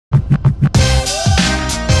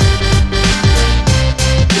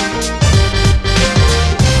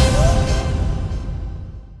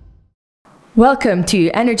Welcome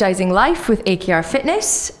to Energising Life with AKR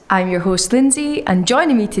Fitness. I'm your host Lindsay, and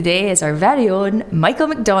joining me today is our very own Michael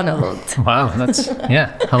McDonald. Wow,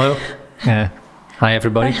 hello. Hi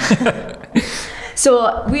everybody.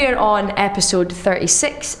 So we are on episode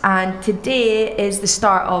 36, and today is the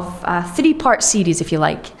start of a 3-part series, if you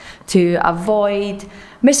like, to avoid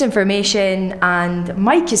misinformation, and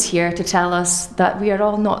Mike is here to tell us that we are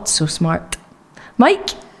all not so smart.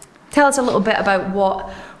 Mike, tell us a little bit about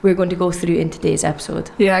what we're going to go through in today's episode.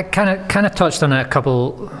 Yeah, I kind of touched on it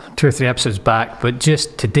two or three episodes back, but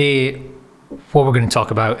just today, what we're going to talk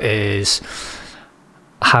about is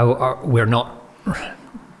how we're not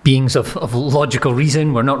beings of logical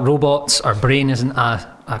reason. We're not robots. Our brain isn't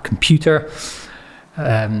a computer.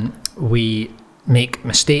 We make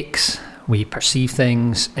mistakes. We perceive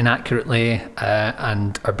things inaccurately,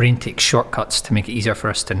 and our brain takes shortcuts to make it easier for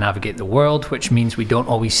us to navigate the world, which means we don't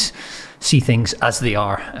always see things as they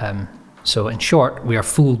are. So in short, we are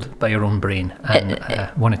fooled by our own brain,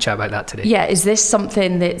 and want to chat about that today. Yeah, is this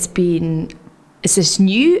something is this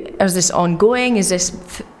new? Or is this ongoing? Is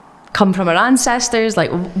this come from our ancestors?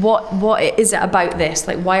 Like, what is it about this?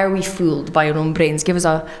 Like, why are we fooled by our own brains? Give us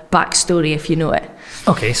a backstory if you know it.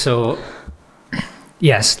 Okay, so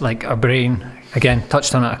yes, like our brain, again,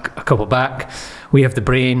 touched on it a couple back. We have the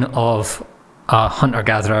brain of a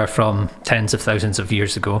hunter-gatherer from tens of thousands of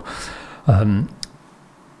years ago. And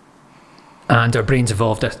our brains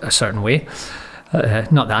evolved a certain way.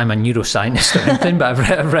 Not that I'm a neuroscientist or anything, but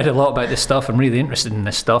I've read a lot about this stuff. I'm really interested in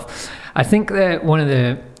this stuff. I think that one of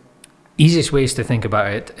the easiest ways to think about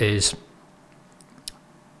it is,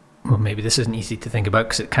 well, maybe this isn't easy to think about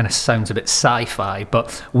because it kind of sounds a bit sci-fi,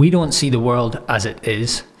 but we don't see the world as it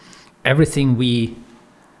is. Everything we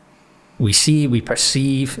see, we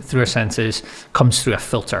perceive through our senses comes through a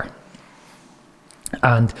filter.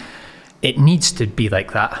 And it needs to be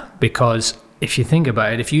like that, because if you think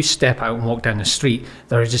about it, if you step out and walk down the street,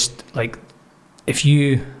 there are just like, if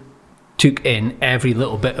you took in every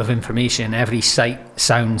little bit of information, every sight,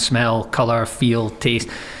 sound, smell, colour, feel, taste,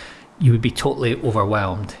 you would be totally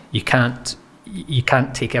overwhelmed. You can't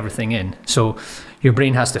take everything in. So your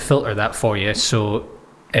brain has to filter that for you, so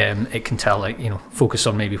it can tell, focus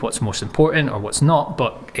on maybe what's most important or what's not,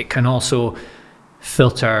 but it can also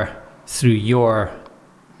filter through your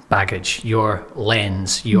baggage, your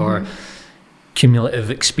lens, your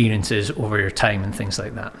cumulative experiences over your time and things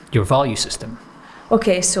like that, your value system.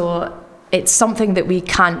 Okay, so it's something that we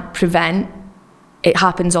can't prevent. It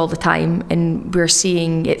happens all the time, and we're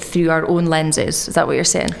seeing it through our own lenses. Is that what you're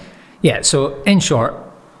saying? Yeah, so in short,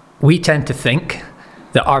 we tend to think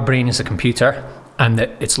that our brain is a computer and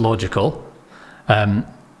that it's logical.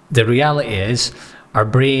 The reality is our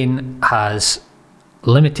brain has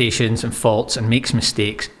limitations and faults and makes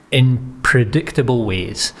mistakes in predictable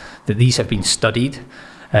ways, that these have been studied.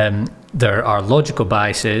 There are logical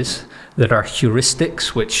biases, there are heuristics,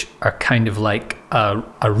 which are kind of like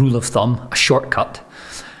a rule of thumb, a shortcut,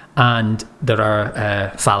 and there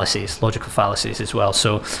are fallacies, logical fallacies as well.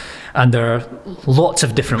 So, and there are lots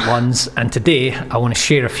of different ones, and today I want to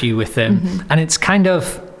share a few with them. And it's kind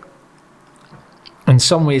of, in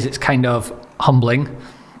some ways, it's kind of humbling,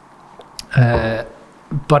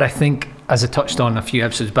 but I think, as I touched on a few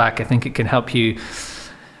episodes back, I think it can help you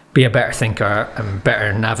be a better thinker and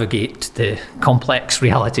better navigate the complex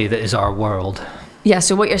reality that is our world. Yeah,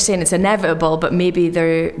 so what you're saying, it's inevitable, but maybe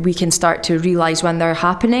we can start to realise when they're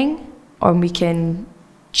happening, or we can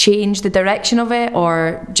change the direction of it,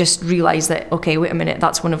 or just realise that, okay, wait a minute,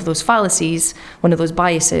 that's one of those fallacies, one of those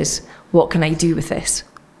biases. What can I do with this?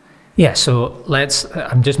 Yeah, so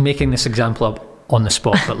I'm just making this example up on the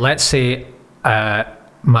spot, but let's say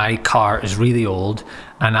my car is really old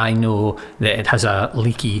and I know that it has a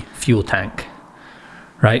leaky fuel tank,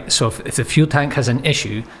 right? So if the fuel tank has an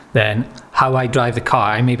issue, then how I drive the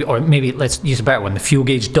car, maybe let's use a better one, the fuel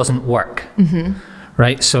gauge doesn't work,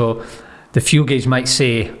 right? So the fuel gauge might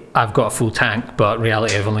say, I've got a full tank, but in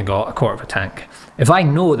reality I've only got a quarter of a tank. If I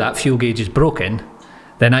know that fuel gauge is broken,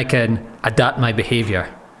 then I can adapt my behaviour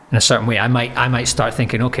in a certain way. I might start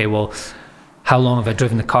thinking, okay, well, how long have I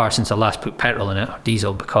driven the car since I last put petrol in it or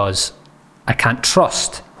diesel, because I can't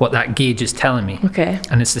trust what that gauge is telling me. Okay.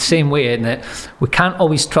 And it's the same way in that we can't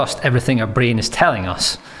always trust everything our brain is telling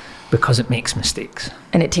us, because it makes mistakes.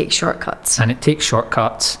 And it takes shortcuts.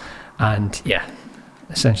 And yeah,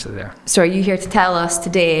 essentially there. So are you here to tell us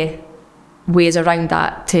today ways around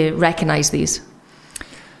that to recognise these?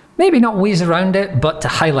 Maybe not ways around it, but to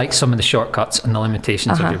highlight some of the shortcuts and the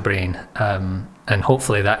limitations of your brain. And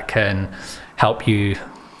hopefully that can help you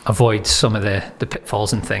avoid some of the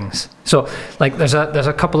pitfalls and things. So, like, there's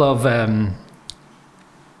a couple of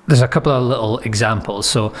there's a couple of little examples.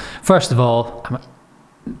 So first of all,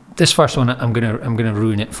 this first one I'm gonna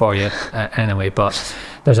ruin it for you anyway. But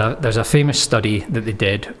there's a famous study that they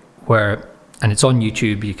did where, and it's on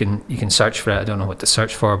YouTube. You can search for it. I don't know what to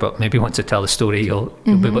search for, but maybe once I tell the story, you'll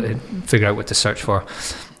be able to figure out what to search for.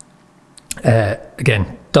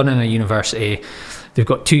 Again, done in a university. They've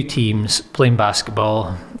got two teams playing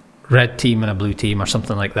basketball, red team and a blue team or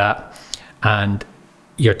something like that. And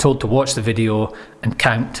you're told to watch the video and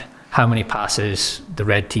count how many passes the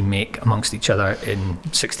red team make amongst each other in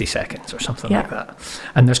 60 seconds or something like that.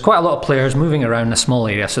 And there's quite a lot of players moving around in a small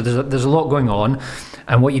area, so there's a lot going on.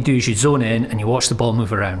 And what you do is you zone in and you watch the ball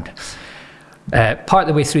move around. Part of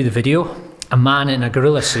the way through the video, a man in a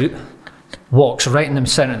gorilla suit walks right in the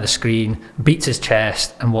centre of the screen, beats his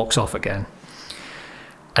chest and walks off again.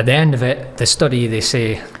 At the end of it, the study, they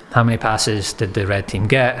say, how many passes did the red team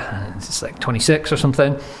get? And it's like 26 or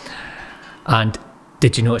something. And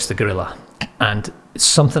did you notice the gorilla? And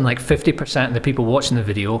something like 50% of the people watching the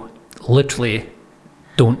video literally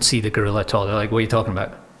don't see the gorilla at all. They're like, what are you talking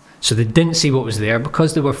about? So they didn't see what was there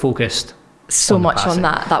because they were focused so much on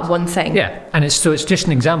that one thing. Yeah, and it's just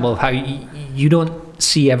an example of how you don't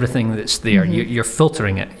see everything that's there. You're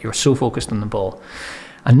filtering it. You're so focused on the ball.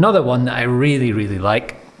 Another one that I really, really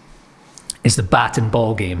like is the bat and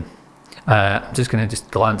ball game. I'm just going to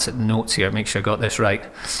glance at the notes here, make sure I got this right.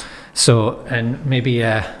 So, and maybe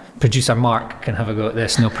producer Mark can have a go at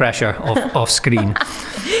this, no pressure, off screen.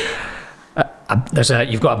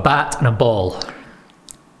 You've got a bat and a ball.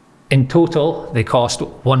 In total, they cost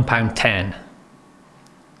 £1.10.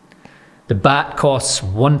 The bat costs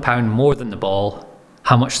 £1 more than the ball.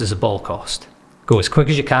 How much does the ball cost? Go as quick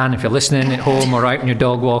as you can. If you're listening at home or out on your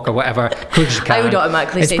dog walk or whatever, quick as you can. I would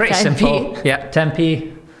automatically say 10p. It's pretty simple. Yeah,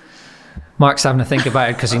 10p. Mark's having to think about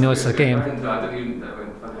it because he knows the game.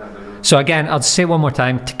 So again, I'll say it one more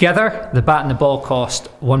time. Together, the bat and the ball cost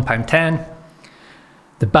 £1.10.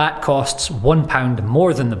 The bat costs £1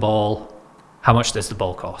 more than the ball. How much does the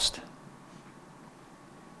ball cost?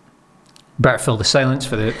 Better fill the silence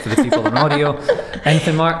for the people in audio.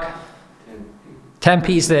 Anything, Mark? 10p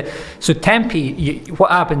is so 10p.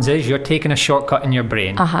 What happens is you're taking a shortcut in your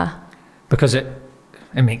brain because it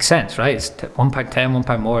makes sense, right? It's £1.10,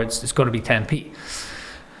 £1 more. It's got to be 10p.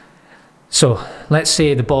 So let's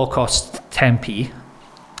say the ball costs 10p.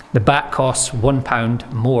 The bat costs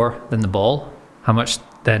 £1 more than the ball. How much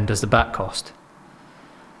then does the bat cost?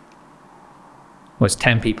 Well, it's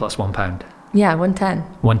 10p plus £1. Yeah, 110.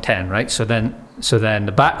 110, right? So then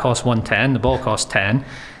the bat costs 110, the ball costs 10.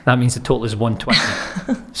 That means the total is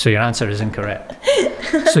 120. So your answer is incorrect.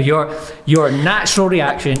 So your natural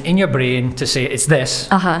reaction in your brain to say it's this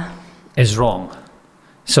is wrong.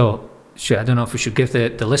 So I don't know if we should give the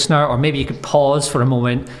listener, or maybe you could pause for a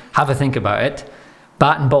moment, have a think about it.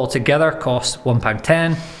 Bat and ball together cost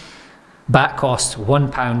 £1.10. Bat costs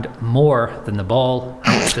 £1 more than the ball.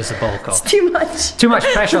 How much does the ball cost? It's too much. Too much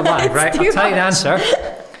pressure live, right? I'll tell you the answer.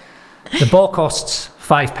 The ball costs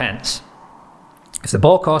 5 pence. If the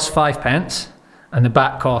ball costs 5 pence and the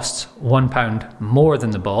bat costs £1 more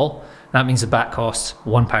than the ball, that means the bat costs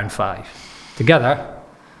 £1.5. Together,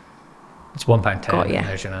 it's £1.10. And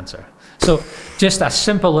there's your answer. So just a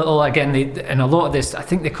simple little, again, and a lot of this, I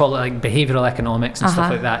think they call it like behavioural economics and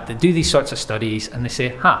stuff like that. They do these sorts of studies and they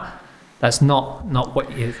say, that's not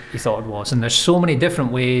what you thought it was. And there's so many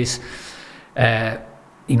different ways,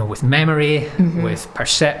 with memory, with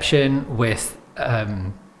perception, with,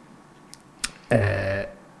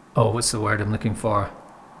 what's the word I'm looking for?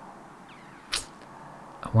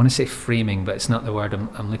 I want to say framing, but it's not the word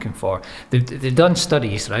I'm looking for. They've done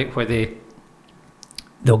studies, right, where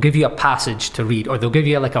they'll give you a passage to read, or they'll give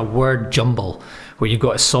you like a word jumble where you've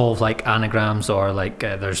got to solve like anagrams or like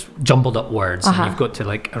there's jumbled up words and you've got to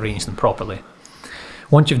like arrange them properly.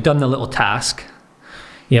 Once you've done the little task,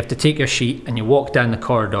 you have to take your sheet and you walk down the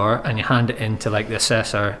corridor and you hand it in to like the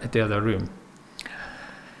assessor at the other room.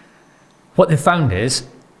 What they found is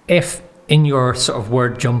if in your sort of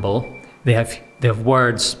word jumble they have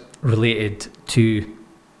words related to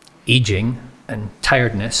aging and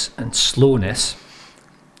tiredness and slowness,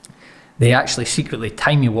 they actually secretly,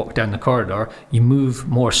 time you walk down the corridor, you move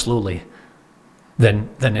more slowly than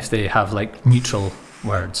if they have like neutral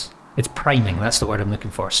words. It's priming, that's the word I'm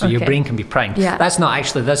looking for. So your brain can be primed. Yeah. That's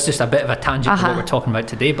just a bit of a tangent to what we're talking about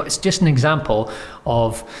today, but it's just an example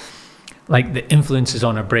of like the influences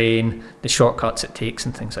on our brain, the shortcuts it takes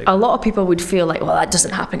and things like that. A lot of people would feel like, well, that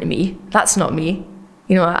doesn't happen to me. That's not me.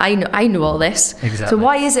 I know all this. Exactly. So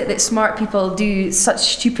why is it that smart people do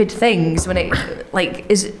such stupid things when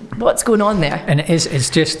what's going on there? And it's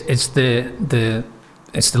the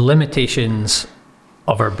limitations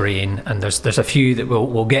of our brain, and there's a few that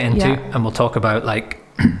we'll get into, and we'll talk about like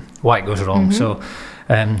why it goes wrong. So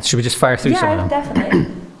should we just fire through some of them?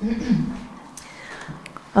 Definitely.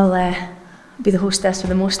 I'll be the hostess with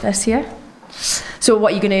the mostess here. So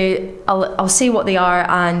what you're gonna, I'll say what they are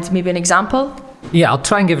and maybe an example. Yeah, I'll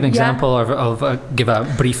try and give an example of give a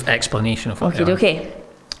brief explanation of what they are. Okay.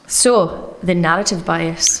 So the narrative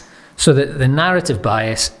bias. So the narrative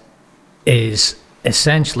bias is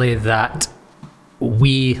essentially that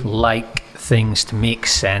we like things to make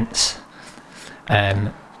sense.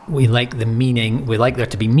 We like the meaning. We like there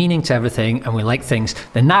to be meaning to everything, and we like things.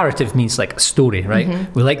 The narrative means like a story,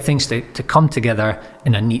 right? We like things to come together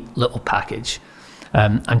in a neat little package.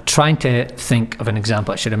 I'm trying to think of an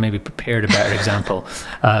example. I should have maybe prepared a better example.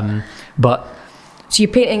 But so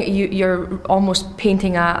you're almost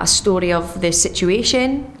painting a story of the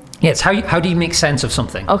situation. yeah, it's how do you make sense of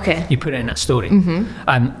something? Okay. You put it in a story.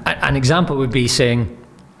 An example would be saying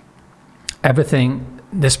everything.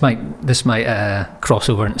 This might cross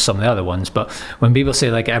over into some of the other ones, but when people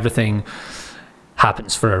say like everything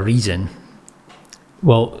happens for a reason,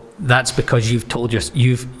 well, that's because you've told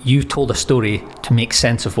a story to make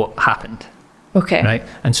sense of what happened. Okay. Right,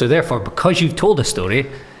 and so therefore, because you've told a story,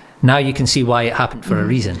 now you can see why it happened for a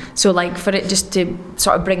reason. So like for it just to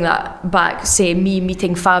sort of bring that back, say me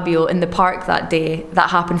meeting Fabio in the park that day,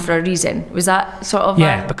 that happened for a reason. Was that sort of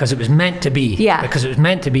because it was meant to be. Yeah. Because it was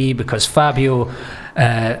meant to be, because Fabio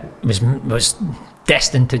was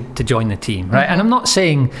destined to join the team, right? And I'm not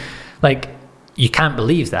saying like you can't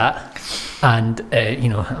believe that, and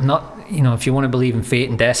I'm not, if you want to believe in fate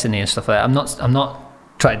and destiny and stuff like that, I'm not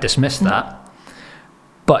trying to dismiss that,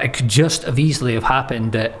 but it could just have easily have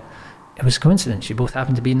happened that it was coincidence. You both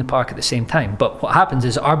happened to be in the park at the same time. But what happens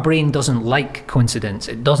is our brain doesn't like coincidence.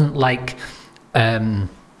 It doesn't like unknown.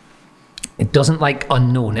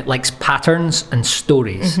 It likes patterns and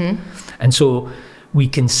stories. And so we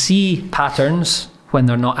can see patterns when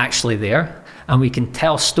they're not actually there, and we can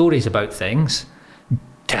tell stories about things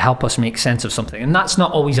to help us make sense of something. And that's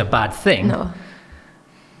not always a bad thing. No.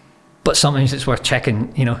 But sometimes it's worth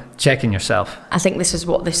checking yourself. I think this is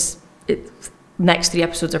what next 3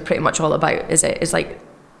 episodes are pretty much all about, is like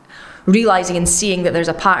realizing and seeing that there's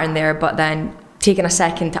a pattern there, but then taking a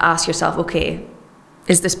second to ask yourself, okay,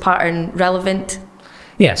 is this pattern relevant?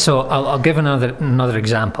 Yeah, so I'll give another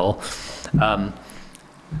example.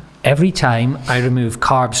 Every time I remove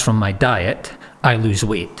carbs from my diet, I lose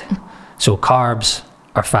weight. So carbs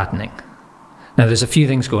are fattening. Now, there's a few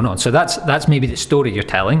things going on. So that's maybe the story you're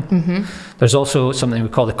telling. There's also something we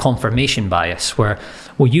call the confirmation bias, where,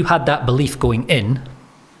 well, you had that belief going in,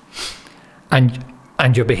 and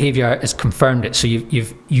your behaviour has confirmed it. So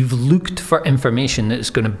you've looked for information that is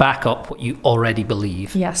going to back up what you already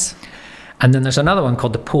believe. Yes. And then there's another one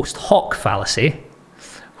called the post hoc fallacy,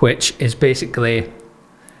 which is basically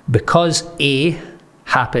because A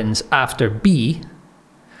happens after B,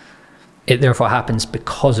 it therefore happens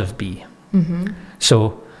because of B.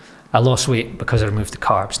 So I lost weight because I removed the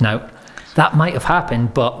carbs. Now, that might have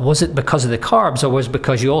happened, but was it because of the carbs, or was it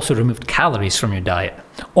because you also removed calories from your diet?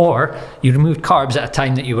 Or you removed carbs at a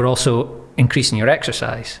time that you were also increasing your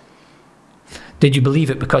exercise? Did you believe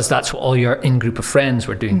it because that's what all your in-group of friends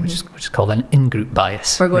were doing, which is called an in-group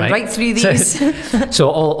bias? We're going right through these. So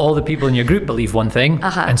all the people in your group believe one thing,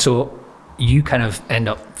 and so you kind of end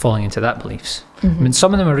up falling into that beliefs. I mean,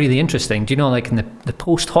 some of them are really interesting. Do you know, like in the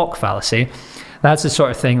post hoc fallacy, that's the sort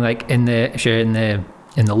of thing like if you're in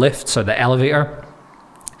the lifts or the elevator,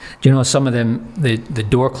 do you know some of them, the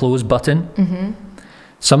door close button?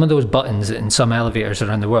 Some of those buttons in some elevators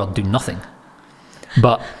around the world do nothing.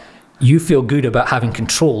 But you feel good about having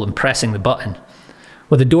control and pressing the button.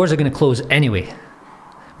 Well, the doors are going to close anyway.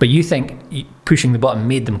 But you think pushing the button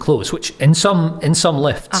made them close, which in some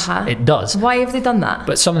lifts it does. Why have they done that?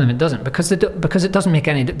 But some of them it doesn't, because it doesn't make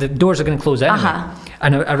any. The doors are going to close anyway.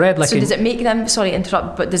 And I read like. So does it make them? Sorry to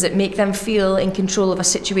interrupt, but does it make them feel in control of a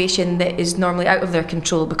situation that is normally out of their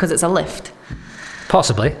control because it's a lift?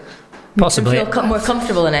 Possibly. Feel more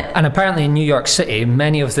comfortable in it. And apparently in New York City,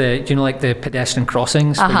 many of the like the pedestrian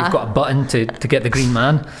crossings where you've got a button to get the green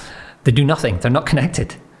man, they do nothing. They're not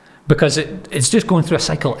connected. Because it's just going through a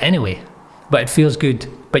cycle anyway, but it feels good.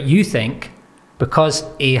 But you think because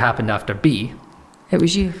A happened after B, it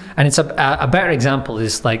was you. And it's a better example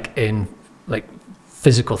is like in like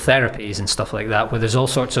physical therapies and stuff like that, where there's all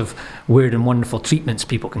sorts of weird and wonderful treatments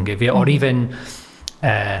people can give you, or even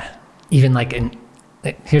like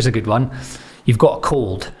here's a good one. You've got a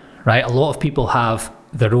cold, right? A lot of people have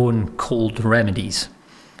their own cold remedies.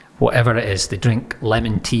 Whatever it is, they drink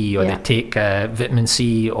lemon tea, or they take vitamin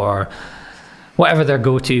C, or whatever their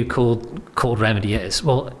go-to cold remedy is.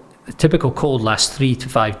 Well, the typical cold lasts 3 to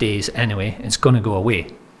 5 days anyway. It's going to go away.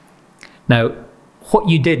 Now, what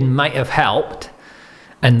you did might have helped,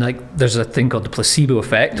 and like there's a thing called the placebo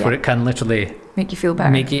effect, where it can literally make you feel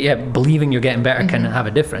better. Believing you're getting better can have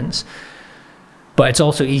a difference. But it's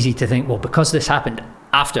also easy to think, well, because this happened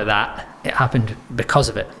after that, it happened because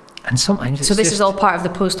of it. And sometimes so this is all part of the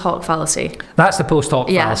post hoc fallacy. That's the post hoc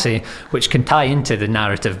fallacy, which can tie into the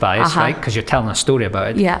narrative bias, right? Because you're telling a story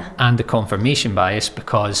about it. Yeah. And the confirmation bias,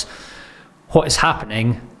 because what is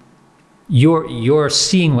happening, you're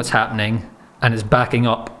seeing what's happening, and it's backing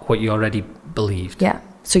up what you already believed. Yeah.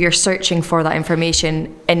 So you're searching for that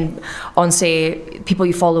information on, say, people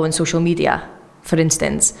you follow on social media, for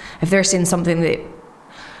instance. If they're saying something that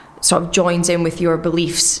sort of joins in with your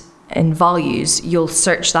beliefs and values, you'll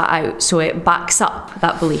search that out so it backs up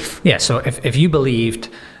that belief. Yeah, so if you believed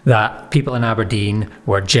that people in Aberdeen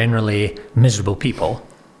were generally miserable people,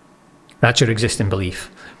 that's your existing belief.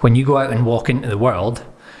 When you go out and walk into the world,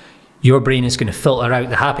 your brain is going to filter out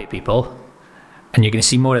the happy people, and you're going to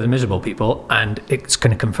see more of the miserable people, and it's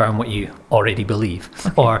going to confirm what you already believe.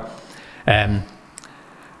 Okay. Or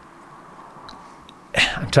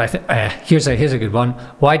I'm trying to think, here's a good one.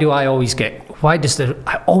 Why do I always get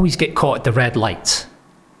caught at the red lights?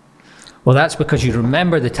 Well, that's because you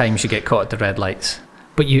remember the times you get caught at the red lights,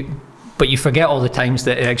 but you forget all the times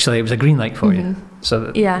that actually it was a green light for you.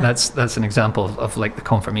 So that's an example of like the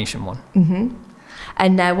confirmation one. Mm-hmm.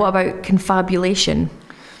 And what about confabulation?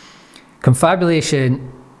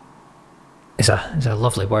 Confabulation is a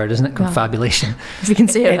lovely word, isn't it? Confabulation. If you can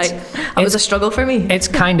say it right. That was a struggle for me. It's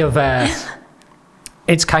kind of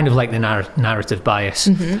like the narrative bias,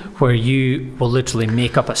 where you will literally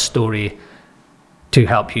make up a story to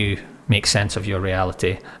help you make sense of your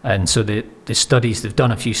reality. And so the studies, they've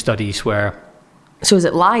done a few studies where... So is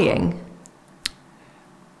it lying?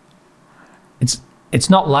 It's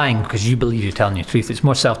not lying because you believe you're telling the truth. It's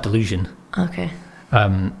more self-delusion. Okay.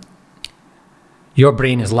 Your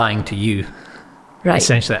brain is lying to you, right?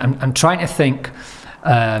 Essentially. I'm trying to think.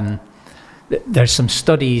 There's some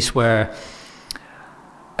studies where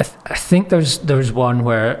I think there's one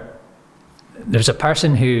where there's a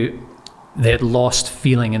person who they had lost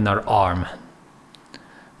feeling in their arm,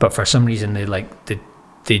 but for some reason they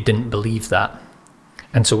didn't believe that.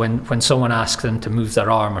 And so when someone asks them to move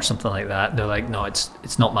their arm or something like that, they're like, no,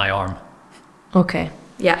 it's not my arm. Okay.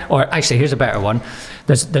 Yeah. Or actually, here's a better one.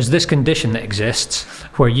 There's this condition that exists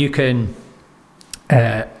where you can,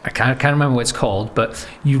 I can't remember what it's called, but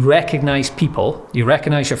you recognize people, you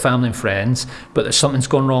recognize your family and friends, but there's something's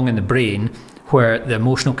gone wrong in the brain where the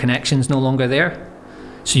emotional connection's no longer there.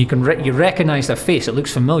 So you can you recognize their face, it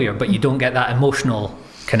looks familiar, but you don't get that emotional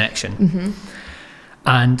connection. Mm-hmm.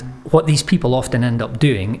 And what these people often end up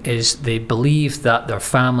doing is they believe that their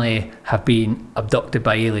family have been abducted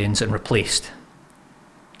by aliens and replaced.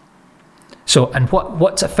 So, and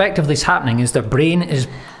what's effectively happening is their brain is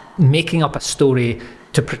making up a story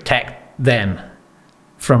to protect them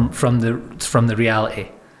from the reality.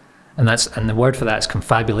 And the word for that is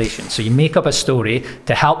confabulation. So you make up a story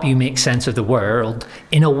to help you make sense of the world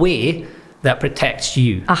in a way that protects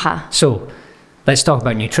you. So let's talk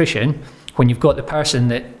about nutrition. When you've got the person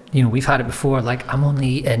that, we've had it before, like, I'm only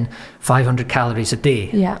eating 500 calories a day.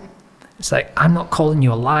 Yeah. It's like, I'm not calling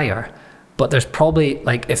you a liar, but there's probably,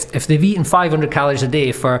 like, if they've eaten 500 calories a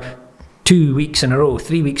day for 2 weeks in a row,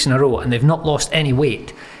 3 weeks in a row, and they've not lost any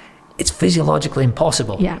weight, it's physiologically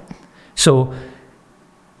impossible. Yeah. So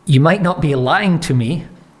you might not be lying to me,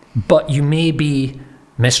 but you may be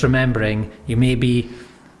misremembering, you may be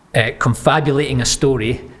confabulating a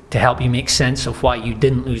story to help you make sense of why you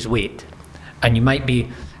didn't lose weight. And you might be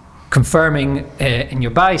confirming in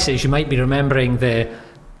your biases, you might be remembering the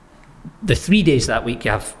 3 days that week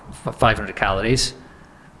you have 500 calories,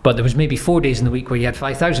 but there was maybe 4 days in the week where you had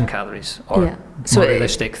 5,000 calories, or more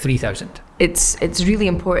realistic, 3,000. It's really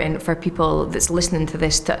important for people that's listening to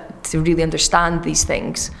this to really understand these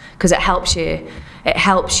things, because it helps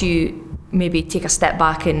you maybe take a step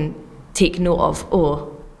back and take note of,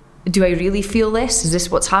 do I really feel this? Is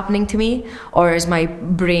this what's happening to me? Or is my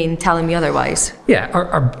brain telling me otherwise? Yeah,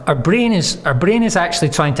 our brain is actually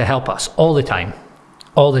trying to help us all the time.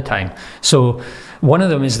 So one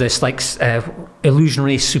of them is this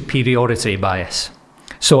illusionary superiority bias.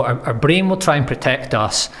 So our brain will try and protect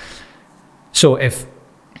us. So if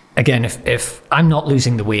I'm not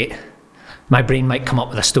losing the weight, my brain might come up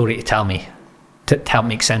with a story to tell me, to help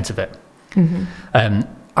make sense of it. Mm-hmm.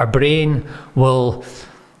 Our brain will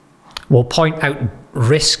point out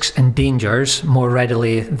risks and dangers more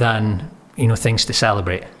readily than things to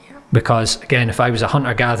celebrate. Because, again, if I was a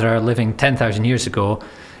hunter-gatherer living 10,000 years ago,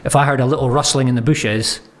 if I heard a little rustling in the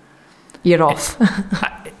bushes, you're off.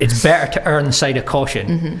 it's better to err on the side of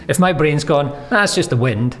caution. If my brain's gone, that's just the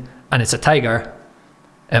wind, and it's a tiger,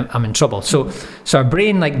 I'm in trouble. So our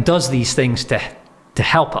brain like does these things to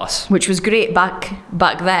help us. Which was great back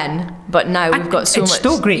then, but now we've got so much. It's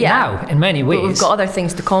still great now in many ways. But we've got other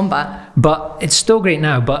things to combat. But it's still great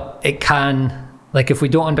now, but it can, like if we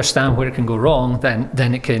don't understand where it can go wrong,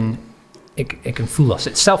 then it can fool us.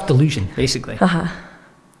 It's self-delusion, basically.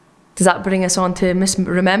 Does that bring us on to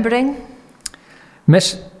misremembering?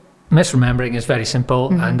 Misremembering is very simple,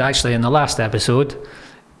 and actually in the last episode,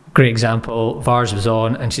 great example, Vars was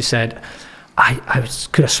on and she said,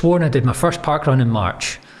 could have sworn I did my first park run in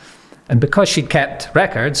March. And because she'd kept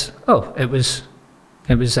records, it was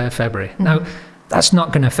February. Now, that's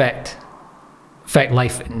not going to affect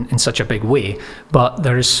life in such a big way, but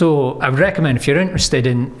I would recommend, if you're interested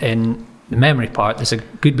in the memory part, there's a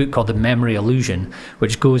good book called The Memory Illusion,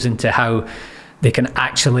 which goes into how they can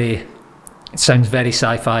actually, it sounds very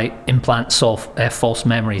sci-fi, implant false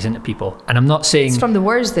memories into people. And I'm not saying... It's from the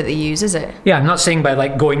words that they use, is it? Yeah, I'm not saying by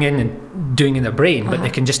like going in and doing in their brain, but they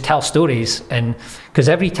can just tell stories. And because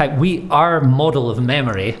every time our model of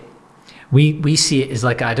memory, we see it as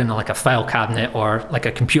like, I don't know, like a file cabinet or like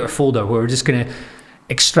a computer folder where we're just going to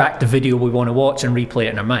extract the video we want to watch and replay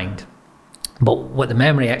it in our mind. But what the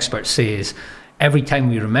memory experts say is every time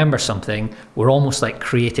we remember something, we're almost like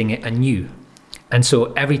creating it anew. And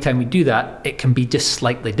so every time we do that, it can be just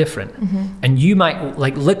slightly different. And you might,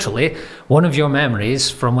 like literally, one of your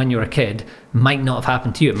memories from when you were a kid might not have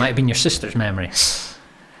happened to you. It might have been your sister's memory.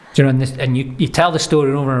 Do you know, and you tell the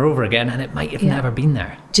story over and over again, and it might have never been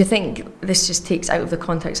there. Do you think, this just takes out of the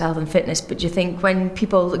context of health and fitness, but do you think when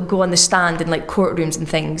people go on the stand in like courtrooms and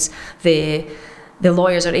things, the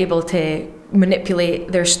lawyers are able to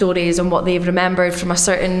manipulate their stories and what they've remembered from a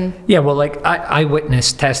certain... Yeah, well, like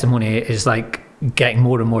eyewitness testimony is like getting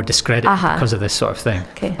more and more discredited because of this sort of thing.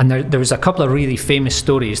 Okay. And there was a couple of really famous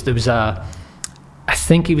stories. There was I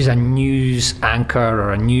think he was a news anchor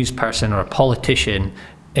or a news person or a politician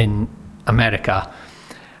in America,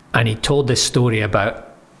 and he told this story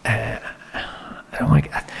about I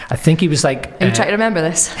think he was like... Are you trying to remember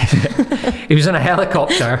this? He was in a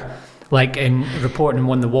helicopter, like in reporting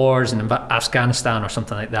one of the wars in Afghanistan or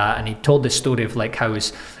something like that, and he told this story of like how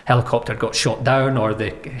his helicopter got shot down, or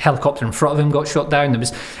the helicopter in front of him got shot down.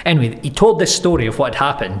 Anyway, he told this story of what had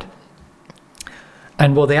happened,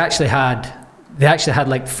 and well, they actually had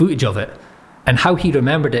like footage of it, and how he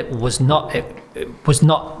remembered it was not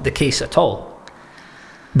the case at all.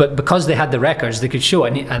 But because they had the records, they could show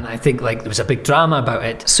it, and I think like there was a big drama about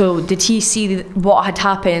it. So did he see what had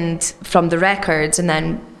happened from the records and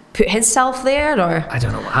then put himself there, or I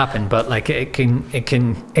don't know what happened, but like it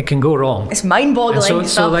can go wrong. It's mind-boggling.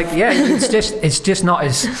 So like it's just not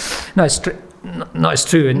as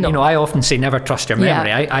true. And you know, I often say never trust your memory.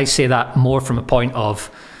 Yeah. I say that more from a point of,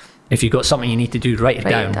 if you've got something you need to do, write it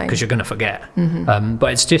down, because you're going to forget.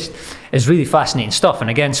 But it's really fascinating stuff. And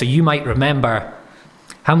again, so you might remember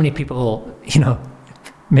how many people, you know,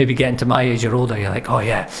 maybe getting to my age or older, you're like, oh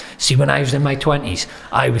yeah, see, when I was in my 20s,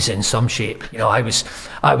 I was in some shape. You know, I was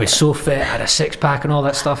so fit, I had a six-pack and all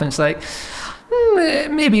that stuff. And it's like,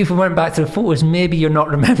 maybe if we went back to the photos, maybe you're not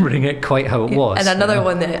remembering it quite how it was. And another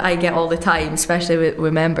one that I get all the time, especially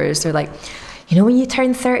with members, they're like, you know, when you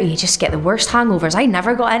turn 30, you just get the worst hangovers. I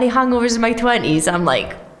never got any hangovers in my 20s. I'm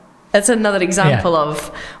like, that's another example of,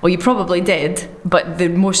 well, you probably did, but the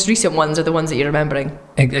most recent ones are the ones that you're remembering.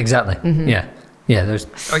 Exactly. Yeah,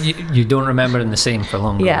 you don't remember them the same for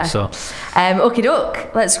long. Yeah. So, okie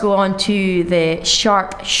doke. Let's go on to the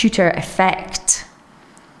sharpshooter effect.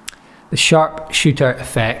 The sharpshooter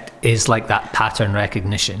effect is like that pattern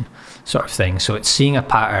recognition sort of thing. So it's seeing a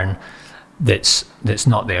pattern that's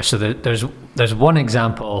not there. So there's one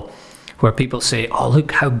example where people say, oh,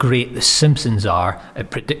 look how great the Simpsons are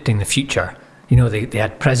at predicting the future. You know, they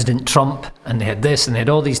had President Trump, and they had this, and they had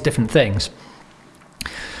all these different things.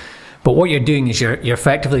 But what you're doing is you're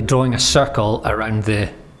effectively drawing a circle around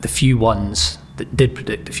the few ones that did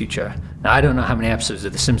predict the future. Now, I don't know how many episodes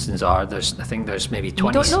of The Simpsons are. I think there's maybe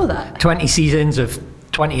 20. You don't know that? 20 seasons of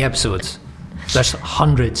 20 episodes. There's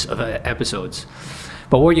hundreds of episodes.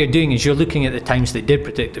 But what you're doing is you're looking at the times they did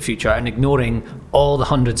predict the future and ignoring all the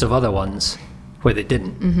hundreds of other ones where they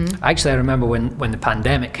didn't. Actually, I remember when the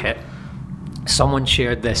pandemic hit, someone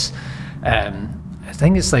shared this. I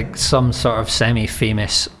think it's like some sort of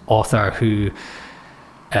semi-famous author who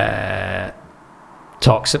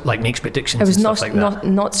talks, like makes predictions and stuff like that.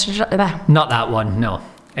 Not that one, no.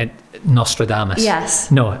 Nostradamus. Yes.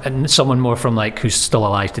 No, and someone more from like who's still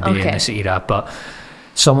alive today Okay. in this era. But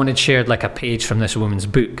someone had shared like a page from this woman's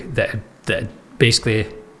book that basically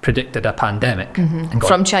predicted a pandemic. And gone,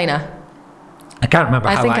 From China. I can't remember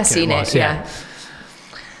I how think accurate I've seen it was. it, yeah.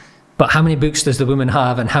 But how many books does the woman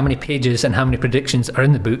have, and how many pages and how many predictions are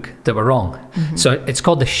in the book that were wrong? So it's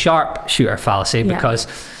called the sharpshooter fallacy Yeah. because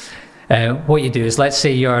what you do is, let's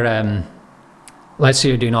say you're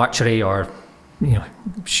doing archery or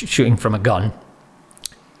shooting from a gun.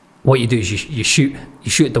 What you do is you shoot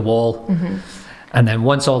at the wall, and then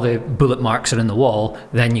once all the bullet marks are in the wall,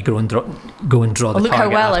 then you go and draw the look how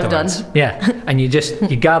target well I've done. afterwards. Yeah, and you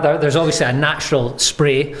gather. There's obviously a natural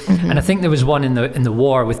spray, and I think there was one in the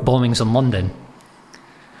war with bombings in London.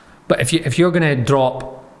 But if you're going to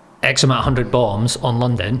drop X amount 100 bombs on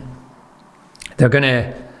London, they're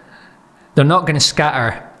not going to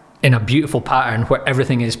scatter in a beautiful pattern where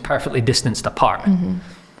everything is perfectly distanced apart,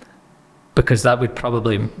 because that would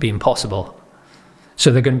probably be impossible. So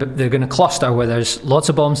they're going to cluster where there's lots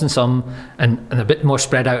of bombs in some and a bit more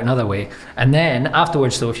spread out another way. And then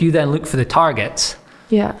afterwards, though, if you then look for the targets,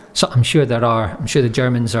 Yeah. so I'm sure the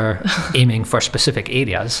Germans are aiming for specific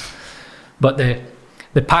areas, but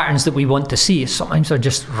the patterns that we want to see sometimes are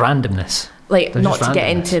just randomness. Like, They're not just to get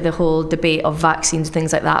randomness. into the whole debate of vaccines and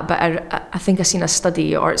things like that, but I think I've seen a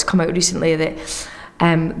study, or it's come out recently, that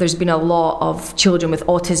there's been a lot of children with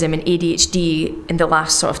autism and ADHD in the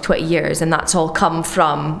last sort of 20 years, and that's all come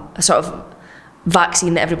from a sort of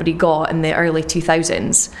vaccine that everybody got in the early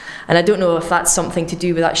 2000s. And I don't know if that's something to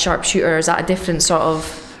do with that sharpshooter, or is that a different sort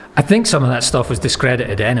of... I think some of that stuff was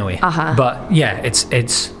discredited anyway. Uh-huh. But yeah, it's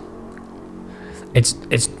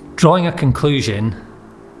drawing a conclusion.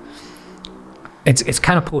 It's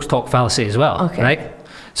kind of post hoc fallacy as well, Okay. right?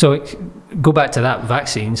 So go back to that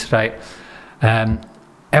vaccines, right?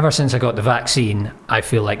 Ever since I got the vaccine, I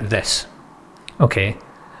feel like this. Okay,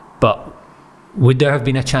 but would there have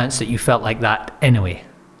been a chance that you felt like that anyway?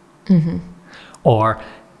 Or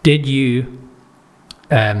did you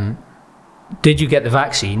get the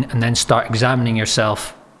vaccine and then start examining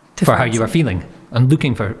yourself for how find you were feeling and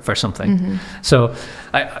looking for something? So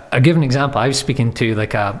I give an example. I was speaking to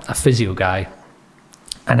like a physio guy,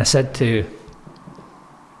 and I said to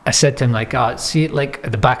him, like, see, like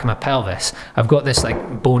at the back of my pelvis, I've got this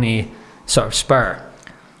like bony sort of spur.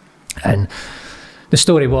 And the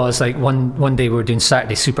story was like one day we were doing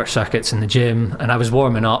Saturday super circuits in the gym, and I was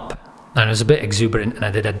warming up and I was a bit exuberant, and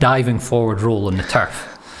I did a diving forward roll on the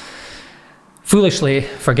turf. Foolishly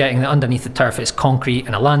forgetting that underneath the turf it's concrete,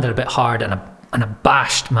 and I landed a bit hard and I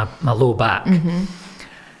bashed my low back. And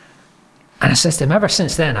I said to him, ever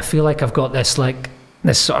since then I feel like I've got this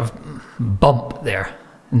sort of bump there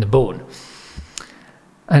in the bone.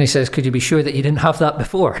 And he says, could you be sure that you didn't have that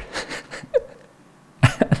before?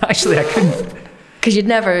 And actually I couldn't. Because you'd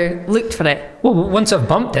never looked for it. Well, once I've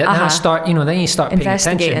bumped it, then I start, then you start paying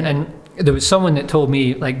attention. Investigating. And there was someone that told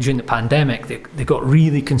me, like during the pandemic, they got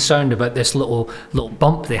really concerned about this little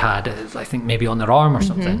bump they had, I think maybe on their arm or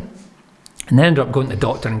something. And they ended up going to the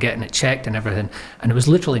doctor and getting it checked and everything. And it was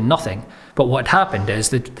literally nothing. But what had happened is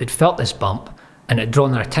they'd felt this bump, and it had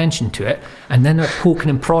drawn their attention to it, and then they're poking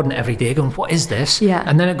and prodding it every day, going, what is this? Yeah.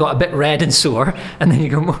 And then it got a bit red and sore, and then you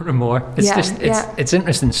go more and more. It's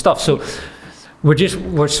interesting stuff. So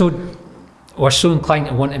we're so inclined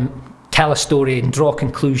to want to tell a story and draw a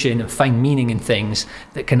conclusion and find meaning in things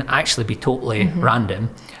that can actually be totally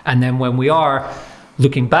random. And then when we are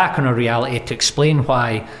looking back on our reality to explain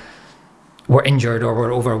why we're injured or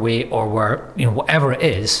we're overweight or we're, whatever it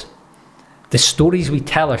is, the stories we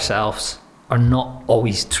tell ourselves are not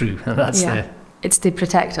always true. And that's it's to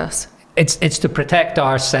protect us. It's to protect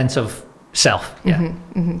our sense of self. Yeah.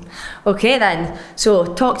 Okay then,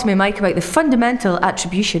 so talk to me, Mike, about the fundamental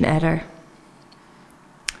attribution error.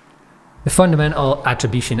 The fundamental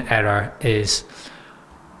attribution error is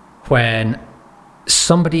when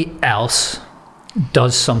somebody else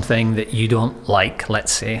does something that you don't like,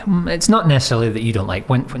 let's say. It's not necessarily that you don't like.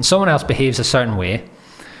 When someone else behaves a certain way,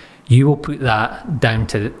 you will put that down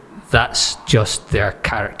to that's just their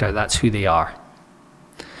character, that's who they are.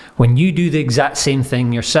 When you do the exact same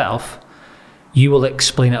thing yourself, you will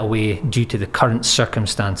explain it away due to the current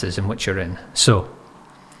circumstances in which you're in. So,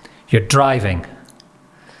 you're driving,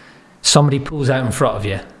 somebody pulls out in front of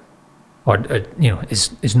you, or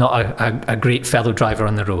is not a great fellow driver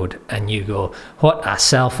on the road, and you go, what a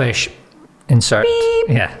selfish insert. Beep.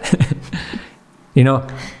 Yeah.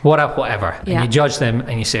 What a whatever. Yeah. And you judge them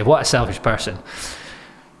and you say, what a selfish person.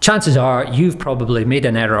 Chances are you've probably made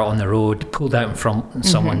an error on the road, pulled out in front of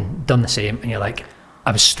someone, done the same, and you're like,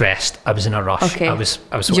 I was stressed. I was in a rush. Okay. I was.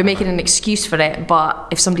 You're whatever. making an excuse for it, but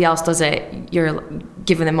if somebody else does it, you're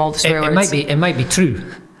giving them all the swear words. It might be true.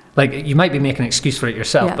 Like, you might be making an excuse for it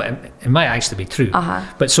yourself, Yeah. but it might actually be true. Uh-huh.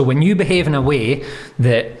 But so when you behave in a way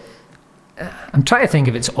that, I'm trying to think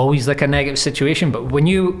if it's always like a negative situation, but when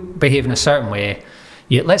you behave in a certain way,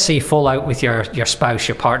 let's say you fall out with your spouse,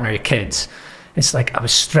 your partner, your kids, it's like, I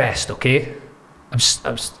was stressed, okay? I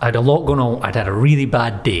had a lot going on. I'd had a really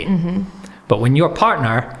bad day. Mm-hmm. But when your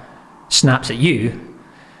partner snaps at you,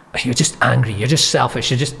 you're just angry, you're just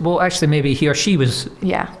selfish, well, actually, maybe he or she was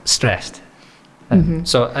stressed.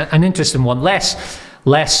 So an interesting one,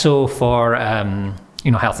 less so for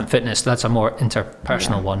health and fitness. That's a more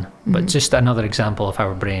interpersonal one, but just another example of how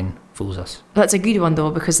our brain fools us. That's a good one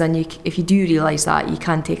though, because then if you do realise that, you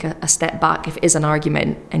can take a step back if it is an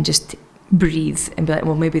argument and just breathe and be like,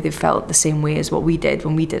 well, maybe they felt the same way as what we did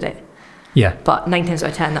when we did it. Yeah. But 9 times out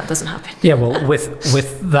of 10, that doesn't happen. Yeah. Well,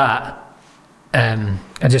 with that,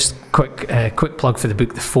 I just quick plug for the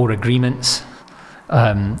book, The 4 Agreements.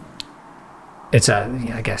 It's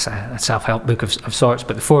a self-help book of sorts,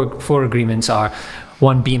 but the four agreements are: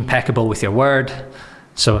 1, be impeccable with your word.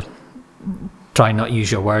 So try not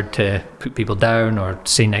use your word to put people down or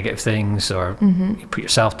say negative things or put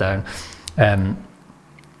yourself down.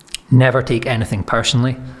 Never take anything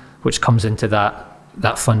personally, which comes into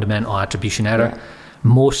that fundamental attribution error.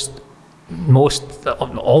 Yeah.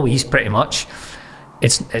 Always pretty much,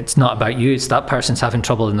 it's not about you, it's that person's having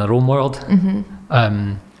trouble in their own world.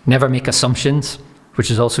 Never make assumptions, which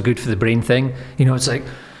is also good for the brain thing. It's like,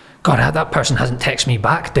 God, that person hasn't texted me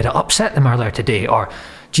back. Did it upset them earlier today? Or,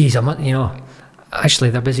 geez, actually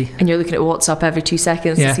they're busy. And you're looking at WhatsApp every 2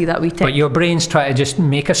 seconds to see that we text. But your brain's trying to just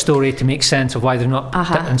make a story to make sense of why they're not.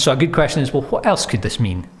 And so a good question is, well, what else could this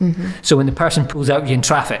mean? So when the person pulls out you in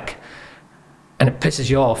traffic and it pisses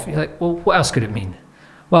you off, you're like, well, what else could it mean?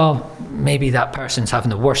 Well, maybe that person's having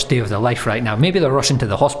the worst day of their life right now. Maybe they're rushing to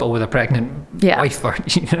the hospital with a pregnant wife, or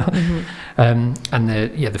And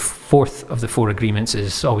the fourth of the 4 agreements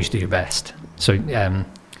is always do your best. So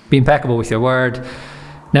be impeccable with your word.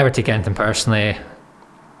 Never take anything personally.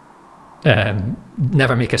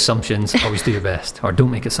 Never make assumptions. Always do your best, or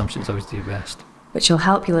don't make assumptions. Always do your best. Which will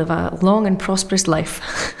help you live a long and prosperous life.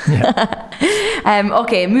 Yeah.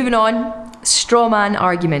 Okay, moving on. Straw man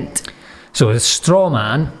argument. So a straw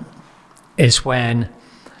man is when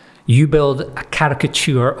you build a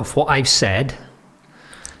caricature of what I've said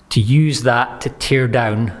to use that to tear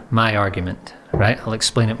down my argument, right? I'll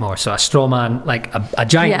explain it more. So a straw man, like a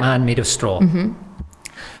giant man made of straw.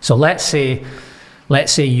 So let's say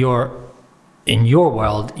you're, in your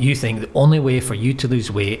world, you think the only way for you to lose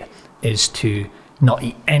weight is to not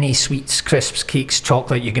eat any sweets, crisps, cakes,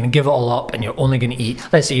 chocolate. You're going to give it all up and you're only going to eat,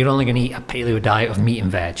 let's say you're only going to eat a paleo diet of meat and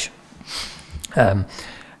veg. And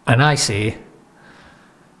I say,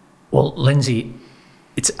 well, Lindsay,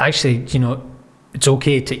 it's actually, it's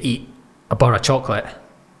okay to eat a bar of chocolate.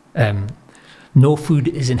 No food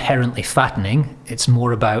is inherently fattening. It's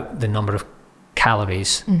more about the number of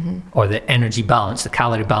calories or the energy balance, the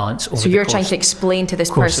calorie balance over the course. So you're trying to explain to this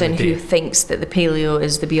person who thinks that the paleo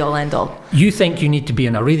is the be-all end-all. You think you need to be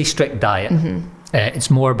on a really strict diet. It's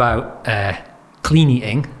more about clean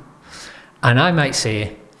eating. And I might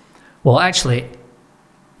say, well, actually,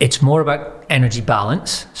 it's more about energy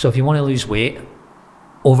balance. So if you want to lose weight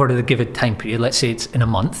over the given time period, let's say it's in a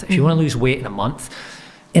month. If you want to lose weight in a month,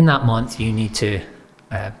 in that month you need to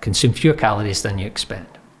consume fewer calories than you expend.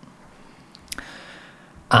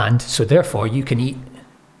 And so therefore you can eat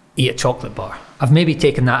a chocolate bar. I've maybe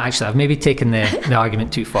taken the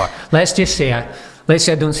argument too far. Let's say I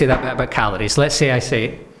don't say that bit about calories. Let's say I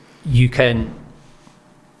say you can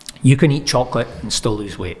eat chocolate and still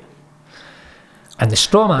lose weight. And the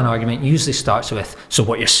straw man argument usually starts with, so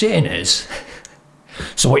what you're saying is,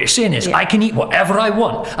 I can eat whatever I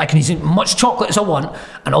want. I can eat as much chocolate as I want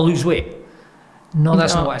and I'll lose weight. No,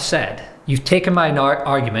 that's not what I said. You've taken my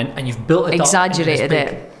argument and you've built it exaggerated up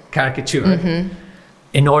into this big caricature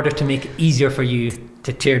in order to make it easier for you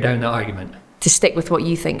to tear down the argument. To stick with what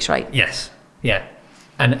you think's right. Yes. Yeah.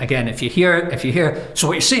 And again, if you hear, so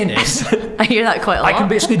what you're saying is, I hear that quite a lot. I can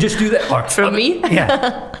basically just do that. Or from me?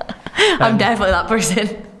 Yeah. I'm definitely that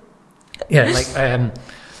person. Yeah, like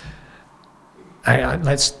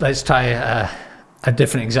let's try a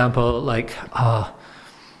different example. Like,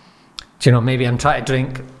 maybe I'm trying to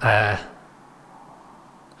drink. I'm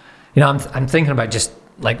thinking about just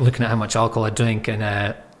like looking at how much alcohol I drink, and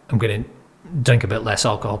I'm going to drink a bit less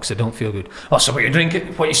alcohol because I don't feel good. Oh, so what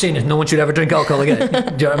you're saying is no one should ever drink alcohol again. Do you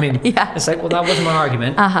know what I mean? Yeah. It's like, well, that wasn't my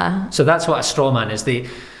argument. So that's what a straw man is. They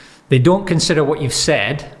don't consider what you've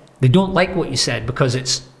said they don't like what you said because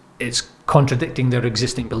it's contradicting their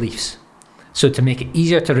existing beliefs. So to make it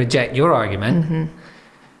easier to reject your argument,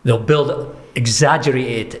 they'll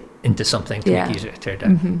exaggerate it into something to make it easier to tear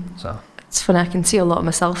down. So It's funny, I can see a lot of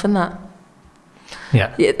myself in that.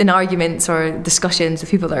 yeah. In arguments or discussions with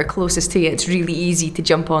people that are closest to you, it's really easy to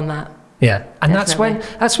jump on that. Yeah, and Definitely.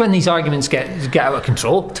 that's when these arguments get out of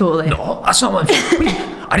control. Totally. No, that's not what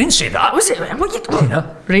I didn't say that, was it? What you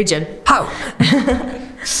know? Raging. How?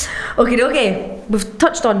 Okay. We've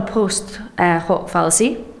touched on post hoc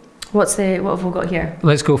fallacy. What have we got here?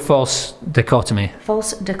 Let's go false dichotomy.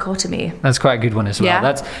 False dichotomy. That's quite a good one as well.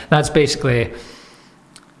 Yeah. That's basically,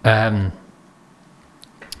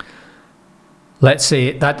 let's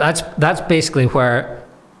say that's basically where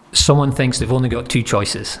someone thinks they've only got two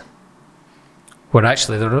choices, where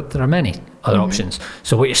actually there are many other options.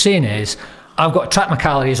 So what you're saying is, I've got to track my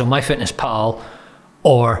calories on MyFitnessPal,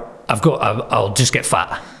 or I'll just get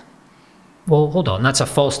fat. Well, hold on, that's a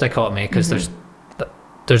false dichotomy because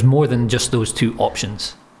there's more than just those two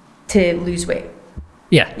options. To lose weight.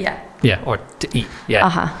 Yeah, or to eat.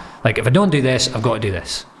 Yeah. Like if I don't do this, I've got to do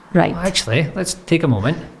this. Right. Well, actually, let's take a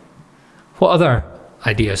moment. What other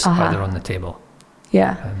ideas are there on the table?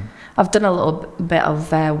 Yeah. I've done a little bit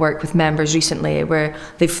of work with members recently where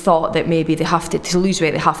they've thought that maybe they have to lose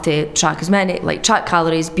weight, they have to track track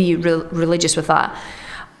calories, be religious with that,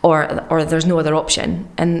 or there's no other option.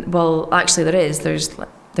 And well, actually there's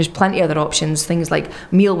plenty of other options, things like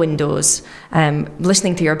meal windows,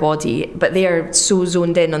 listening to your body, but they are so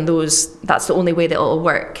zoned in on those, that's the only way that it'll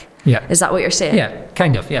work. Yeah. Is that what you're saying? Yeah,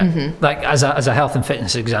 kind of, yeah. Like as a health and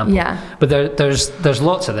fitness example. Yeah. But there's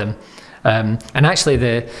lots of them. And actually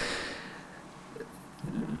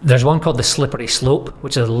there's one called the slippery slope,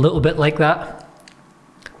 which is a little bit like that,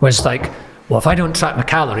 where it's like, well, if I don't track my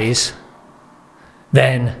calories,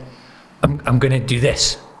 then I'm going to do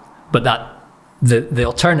this. But the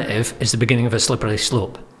alternative is the beginning of a slippery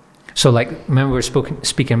slope. So like, remember we were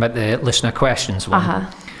speaking about the listener questions one.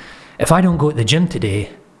 If I don't go to the gym today,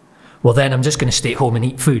 well then I'm just going to stay at home and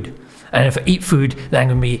eat food. And if I eat food, then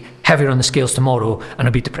I'm going to be heavier on the scales tomorrow and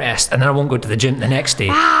I'll be depressed, and then I won't go to the gym the next day,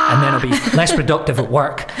 and then I'll be less productive at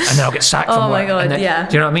work, and then I'll get sacked from work. Oh my God, and then, yeah.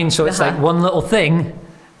 Do you know what I mean? So it's like one little thing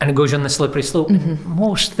and it goes on the slippery slope.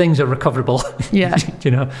 Most things are recoverable. Yeah.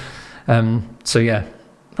 You know? So yeah.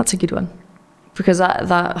 That's a good one. Because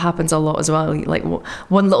that happens a lot as well. Like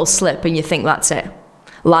one little slip and you think that's it.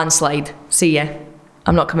 Landslide. See ya.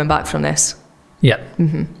 I'm not coming back from this. Yeah.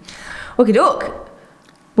 Okie doke.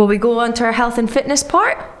 Will we go on to our health and fitness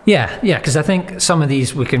part? Yeah, because I think some of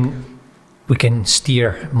these we can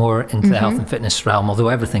steer more into the health and fitness realm, although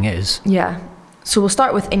everything is. Yeah. So we'll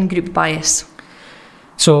start with in-group bias.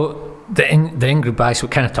 So the in-group bias we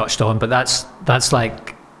kind of touched on, but that's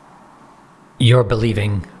like you're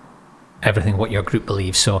believing everything what your group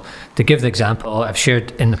believes. So to give the example, I've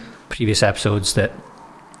shared in the previous episodes that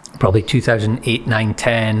probably 2008, 9,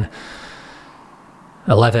 10,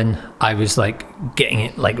 11, I was like getting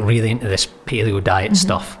it like really into this paleo diet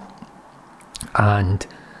stuff. And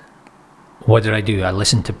what did I do? I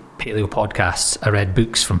listened to paleo podcasts. I read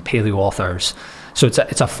books from paleo authors. So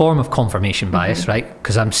it's a form of confirmation bias, right?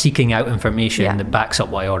 Because I'm seeking out information that backs up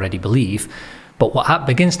what I already believe. But what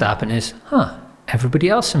begins to happen is, everybody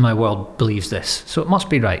else in my world believes this, so it must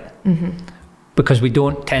be right. Because we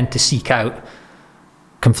don't tend to seek out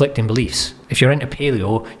conflicting beliefs. If you're into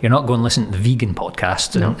paleo, you're not going to listen to the vegan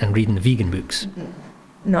podcasts and reading the vegan books.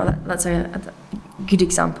 No, that's a good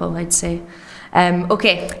example, I'd say.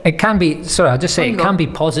 Okay. It can be, sorry, I'll just say, it can be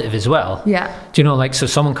positive as well. Yeah. Do you know, like, so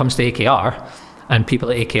someone comes to AKR, and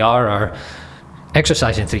people at AKR are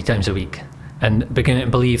exercising 3 times a week and beginning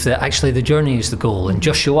to believe that actually the journey is the goal and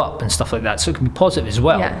just show up and stuff like that. So it can be positive as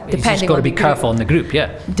well. Yeah, You've just got to be careful in the group,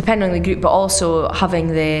 Depending on the group, but also having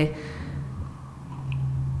the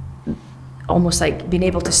almost like being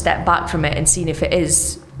able to step back from it and seeing if it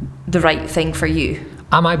is the right thing for you.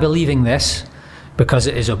 Am I believing this because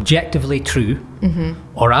it is objectively true,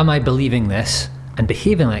 or am I believing this and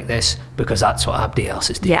behaving like this because that's what everybody else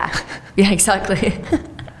is doing? Yeah, exactly.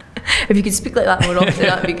 If you could speak like that more often,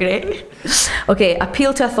 that'd be great. Okay,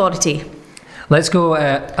 appeal to authority. Let's go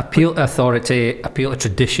appeal to authority, appeal to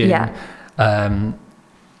tradition at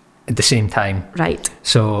the same time. Right.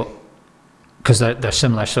 So, because they're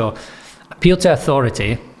similar. So, appeal to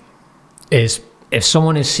authority is if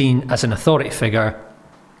someone is seen as an authority figure,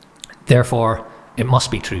 therefore it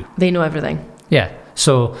must be true. They know everything. Yeah.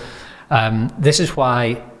 So, this is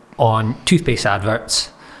why on toothpaste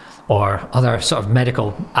adverts or other sort of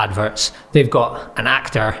medical adverts, they've got an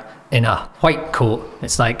actor in a white coat.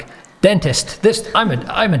 It's like, dentist.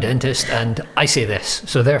 I'm a dentist, and I say this.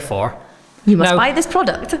 So therefore, You must Now- buy this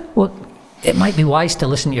product. well, it might be wise to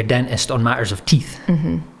listen to your dentist on matters of teeth,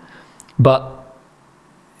 but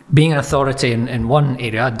being an authority in one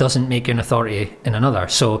area doesn't make you an authority in another.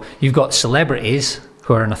 So you've got celebrities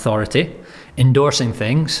who are an authority endorsing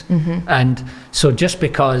things, and so just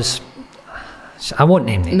because I won't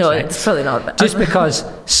name names, No, right? it's probably not. Just because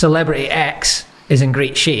celebrity X is in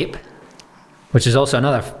great shape, which is also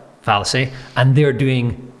another fallacy, and they're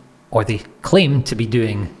doing, or they claim to be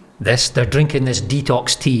doing this, they're drinking this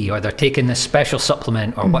detox tea, or they're taking this special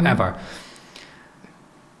supplement, or whatever.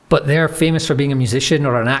 But they're famous for being a musician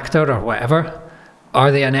or an actor or whatever.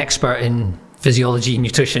 Are they an expert in physiology,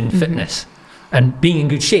 nutrition, fitness? And being in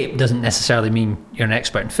good shape doesn't necessarily mean you're an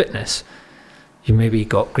expert in fitness. You maybe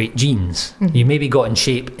got great genes. You maybe got in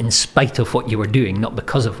shape in spite of what you were doing, not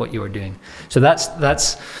because of what you were doing. So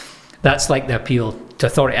that's like the appeal to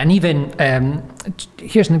authority. And even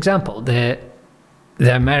here's an example: the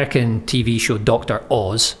American TV show Dr.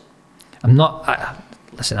 Oz.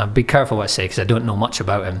 Listen, I'll be careful what I say because I don't know much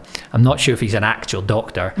about him. I'm not sure if he's an actual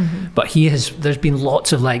doctor, but there's been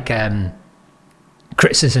lots of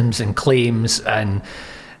criticisms and claims and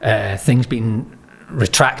things being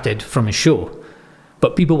retracted from his show.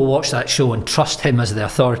 But people will watch that show and trust him as the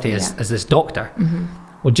authority, as this doctor.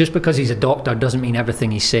 Well, just because he's a doctor doesn't mean everything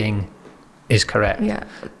he's saying is correct. Yeah.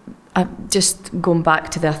 Just going back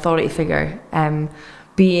to the authority figure,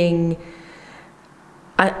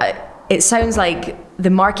 it sounds like the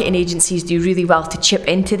marketing agencies do really well to chip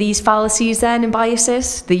into these fallacies then and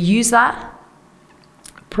biases. They use that.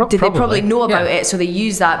 They probably know about it, so they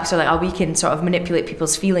use that, so we can sort of manipulate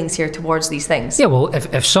people's feelings here towards these things. Yeah, well,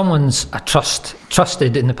 if someone's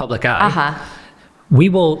trusted in the public eye, we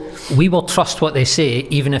will trust what they say,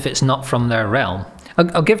 even if it's not from their realm.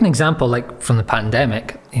 I'll give an example, like from the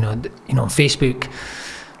pandemic. On Facebook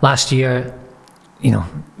last year,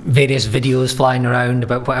 various videos flying around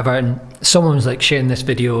about whatever, and someone was sharing this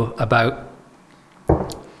video about.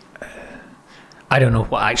 I don't know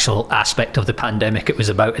what actual aspect of the pandemic it was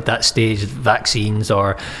about at that stage, vaccines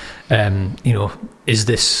or, is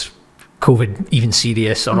this COVID even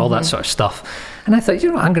serious or all that sort of stuff. And I thought,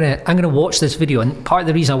 I'm gonna watch this video. And part of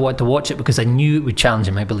the reason I wanted to watch it because I knew it would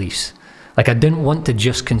challenge my beliefs. I didn't want to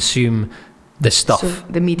just consume this stuff. So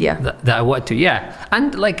the media. That I wanted to, yeah.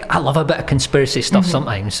 And I love a bit of conspiracy stuff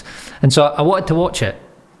sometimes. And so I wanted to watch it.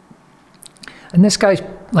 And this guy's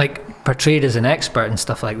portrayed as an expert and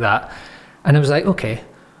stuff like that. And I was like, okay.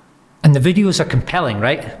 And the videos are compelling,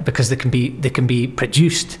 right? Because they can be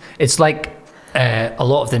produced. It's like a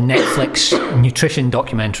lot of the Netflix nutrition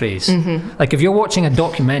documentaries. If you're watching a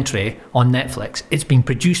documentary on Netflix, it's been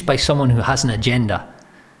produced by someone who has an agenda.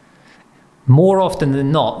 More often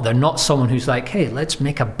than not, they're not someone who's hey, let's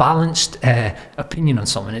make a balanced opinion on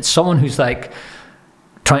something. It's someone who's trying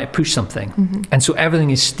to push something. And so everything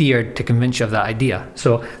is steered to convince you of that idea.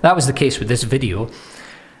 So that was the case with this video.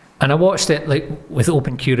 And I watched it with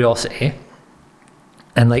open curiosity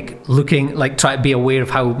and looking, try to be aware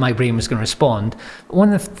of how my brain was going to respond.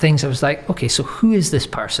 One of the things I was okay, so who is this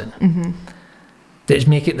person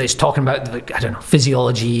that's talking about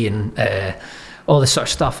physiology and all this sort of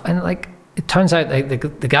stuff? And it turns out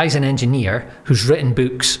the guy's an engineer who's written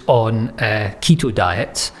books on keto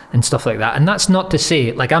diets and stuff like that. And that's not to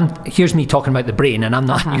say here's me talking about the brain, and I'm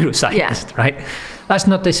not a neuroscientist, right? That's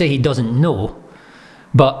not to say he doesn't know,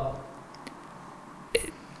 but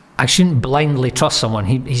I shouldn't blindly trust someone.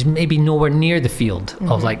 He's maybe nowhere near the field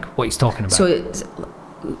of what he's talking about. So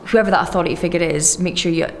whoever that authority figure is, make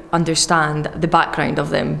sure you understand the background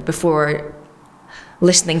of them before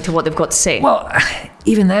listening to what they've got to say. Well,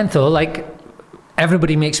 even then though,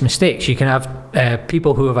 everybody makes mistakes. You can have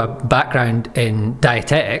people who have a background in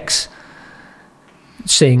dietetics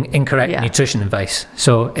saying incorrect nutrition advice.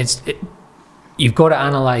 So you've got to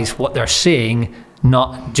analyse what they're saying,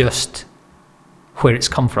 not just where it's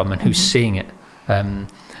come from and who's saying it.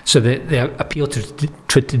 So the appeal to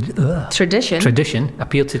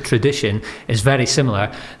appeal to tradition is very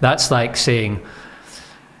similar. That's like saying,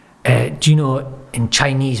 do you know in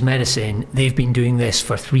Chinese medicine they've been doing this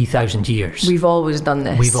for 3,000 years? We've always done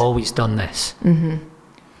this.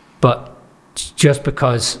 But just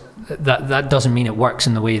because that doesn't mean it works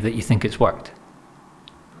in the way that you think it's worked.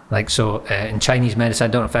 In Chinese medicine,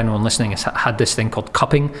 I don't know if anyone listening has had this thing called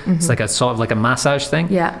cupping. It's a sort of a massage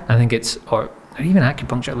thing. Yeah. I think it's, or even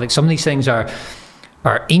acupuncture. Some of these things are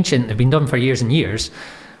ancient. They've been done for years and years.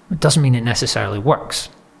 It doesn't mean it necessarily works.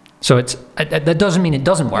 So that doesn't mean it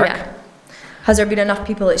doesn't work. Yeah. Has there been enough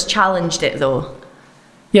people that's challenged it though?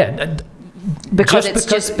 Yeah. Because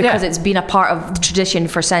yeah. it's been a part of the tradition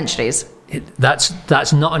for centuries.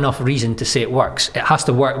 That's not enough reason to say it works. It has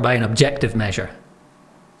to work by an objective measure.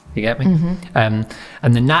 You get me? And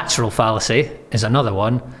the natural fallacy is another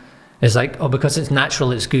one. Is like, oh, because it's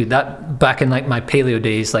natural, it's good. That back in like my paleo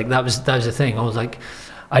days, like that was the thing. I was like,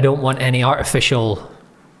 I don't want any artificial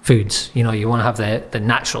foods. You know, you want to have the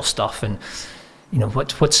natural stuff, and you know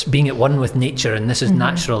what's being at one with nature, and this is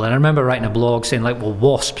natural. And I remember writing a blog saying like, well,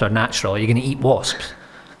 wasps are natural. You're going to eat wasps.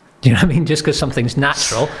 Do you know what I mean? Just because something's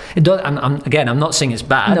natural, it does. I'm not saying it's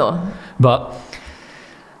bad. No. But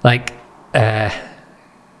like,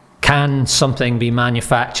 can something be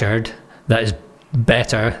manufactured that is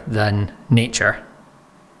better than nature?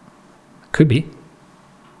 Could be.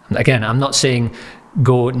 Again, I'm not saying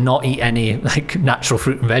go not eat any like natural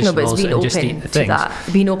fruit and vegetables and just eat the things. That.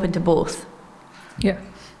 Being open to both. Yeah.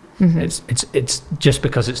 It's just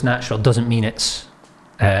because it's natural doesn't mean it's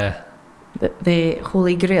the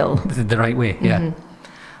holy grail. The right way. Yeah.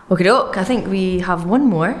 Okay, doke. I think we have one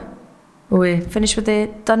more. Will we finish with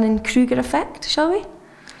the Dunning-Kruger effect, shall we?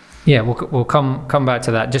 Yeah, we'll come back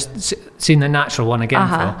to that. Just seeing the natural one again,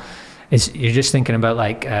 Phil, is you're just thinking about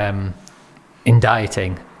like in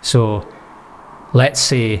dieting. So let's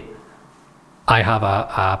say I have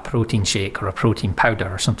a protein shake or a protein powder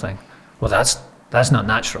or something. Well, that's not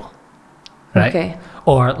natural, right? Okay.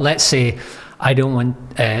 Or let's say I don't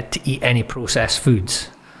want to eat any processed foods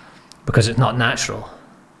because it's not natural.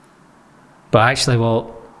 But actually,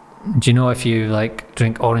 well, do you know if you like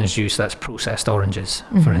drink orange juice, that's processed oranges,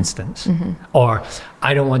 for instance? Or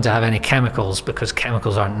I don't want to have any chemicals because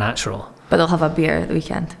chemicals aren't natural. But they'll have a beer at the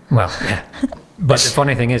weekend. Well, yeah. But the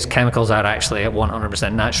funny thing is, chemicals are actually at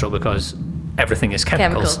 100% natural because everything is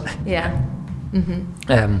chemicals. Yeah.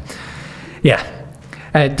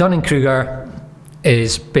 Dunning-Kruger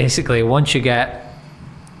is basically once you get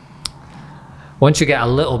a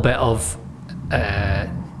little bit of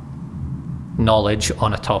knowledge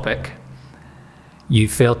on a topic, you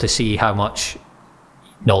fail to see how much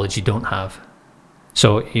knowledge you don't have.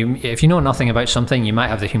 So if you know nothing about something, you might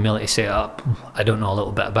have the humility to say, oh, I don't know a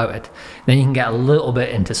little bit about it. Then you can get a little bit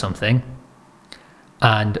into something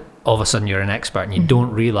and all of a sudden you're an expert and you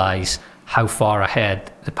don't realize how far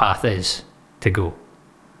ahead the path is to go.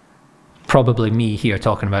 Probably me here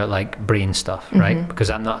talking about like brain stuff, right? Because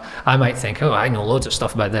I might think, oh, I know loads of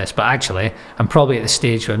stuff about this, but actually I'm probably at the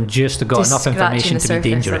stage where I'm just got enough information to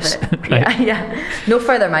be dangerous. Right? Yeah. No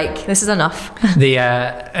further, Mike. This is enough.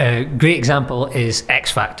 The great example is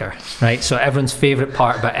X Factor, right? So everyone's favorite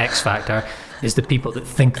part about X Factor is the people that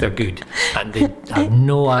think they're good and they have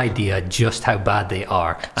no idea just how bad they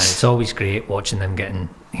are, and it's always great watching them getting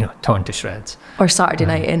torn to shreds. Or Saturday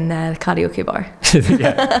night in the karaoke bar.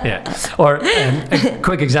 yeah. Or a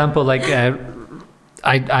quick example, like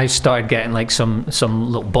I started getting like some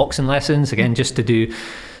little boxing lessons again, just to do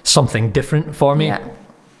something different for me. Yeah.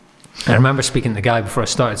 I remember speaking to the guy before I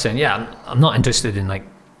started saying, yeah, I'm not interested in like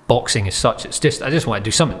boxing as such. It's just I just want to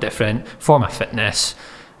do something different for my fitness,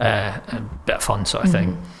 a bit of fun sort of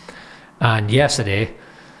thing. And yesterday,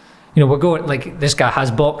 we're going, like, this guy has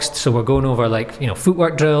boxed, so we're going over, like,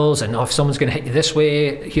 footwork drills, and if someone's going to hit you this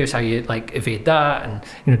way, here's how you, like, evade that,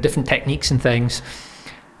 and, different techniques and things.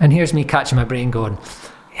 And here's me catching my brain going,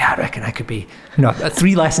 yeah, I reckon I could be,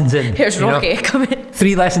 3 lessons in. Here's Rocky coming.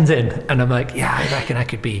 3 lessons in, and I'm like, yeah, I reckon I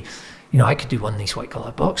could be, I could do one of these white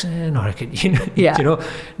collar boxing, or I could,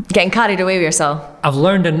 Getting carried away with yourself. I've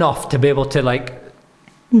learned enough to be able to, like,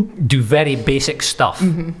 do very basic stuff.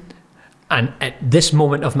 And at this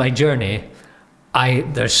moment of my journey,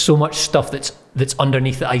 there's so much stuff that's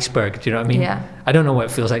underneath the iceberg. Do you know what I mean? Yeah. I don't know what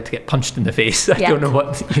it feels like to get punched in the face. I don't know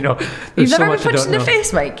what, You've so never much been punched in the know.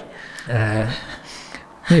 face, Mike?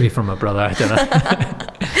 Maybe from my brother, I don't know.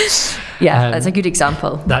 Yeah, that's a good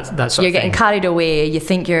example. That's you're getting carried away. You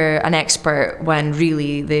think you're an expert when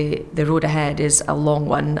really the road ahead is a long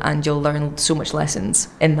one, and you'll learn so much lessons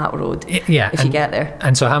in that road. If you get there.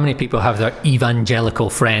 And so, how many people have their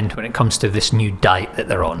evangelical friend when it comes to this new diet that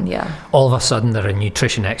they're on? Yeah. All of a sudden, they're a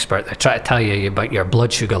nutrition expert. They try to tell you about your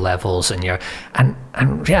blood sugar levels and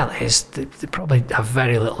reality is they probably have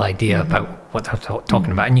very little idea about what they're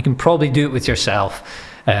talking about, and you can probably do it with yourself.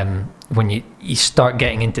 When you start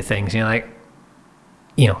getting into things, you're like,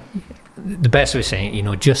 the best way of saying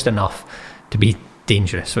it, just enough to be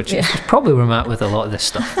dangerous, which is probably where I'm at with a lot of this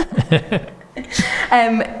stuff.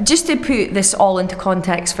 Just to put this all into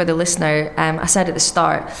context for the listener, I said at the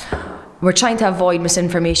start, we're trying to avoid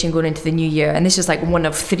misinformation going into the new year, and this is like one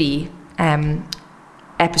of 3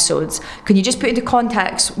 episodes. Can you just put into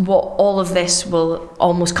context what all of this will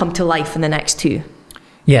almost come to life in the next 2?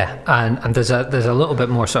 Yeah, and there's a little bit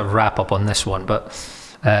more sort of wrap up on this one, but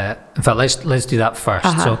in fact, let's do that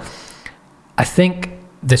first. So I think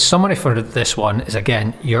the summary for this one is,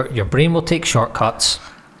 again, your brain will take shortcuts.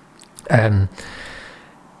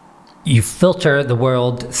 You filter the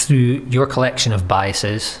world through your collection of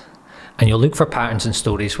biases, and you'll look for patterns in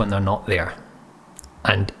stories when they're not there.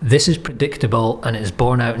 And this is predictable, and it is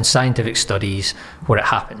borne out in scientific studies where it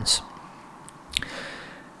happens.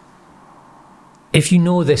 If you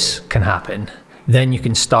know this can happen, then you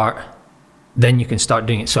can start doing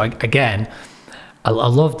it. So again, I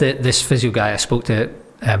love this physio guy I spoke to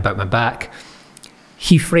about my back.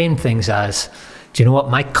 He framed things as, do you know what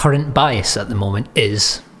my current bias at the moment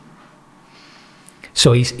is?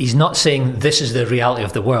 So he's not saying this is the reality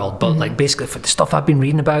of the world, but like basically for the stuff I've been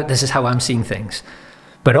reading about, this is how I'm seeing things.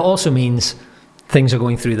 But it also means things are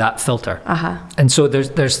going through that filter. And so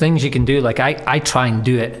there's things you can do. Like I try and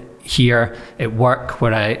do it here at work,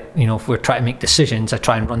 where if we're trying to make decisions, I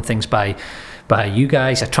try and run things by you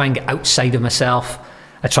guys. I try and get outside of myself.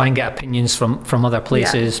 I try and get opinions from other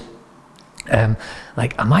places. Am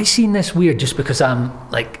I seeing this weird just because I'm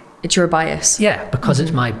like... It's your bias. Yeah, because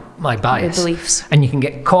it's my bias. Your beliefs. And you can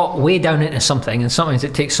get caught way down into something, and sometimes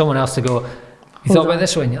it takes someone else to go, you thought about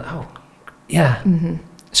this one? You're like, oh, yeah.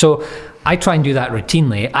 So I try and do that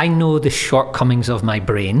routinely. I know the shortcomings of my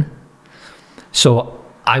brain, so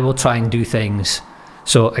I will try and do things.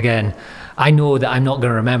 So again, I know that I'm not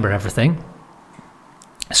going to remember everything.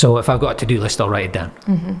 So if I've got a to-do list, I'll write it down.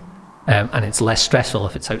 And it's less stressful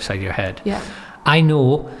if it's outside your head. Yeah. I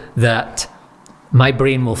know that my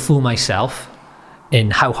brain will fool myself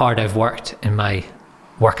in how hard I've worked in my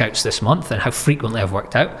workouts this month and how frequently I've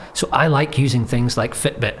worked out. So I like using things like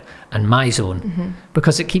Fitbit and MyZone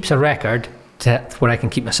because it keeps a record where I can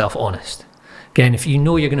keep myself honest. Again, if you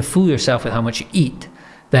know you're going to fool yourself with how much you eat,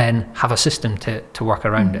 then have a system to work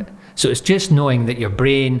around it. So it's just knowing that your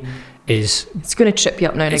brain is... It's going to trip you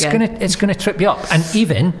up now and again. It's going to trip you up. And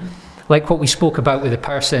even like what we spoke about with the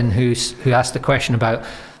person who asked the question about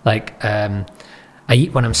I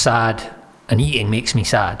eat when I'm sad and eating makes me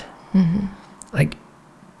sad. Like,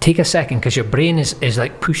 take a second, because your brain is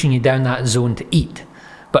like pushing you down that zone to eat.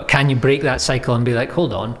 But can you break that cycle and be like,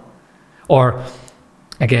 hold on? Or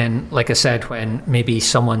again, like I said, when maybe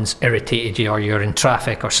someone's irritated you or you're in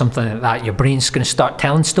traffic or something like that, your brain's going to start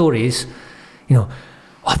telling stories, oh,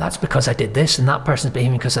 that's because I did this and that person's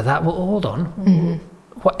behaving because of that. Well, hold on.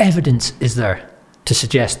 What evidence is there to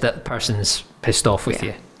suggest that the person's pissed off with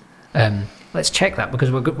you? Let's check that,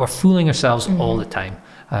 because we're fooling ourselves all the time.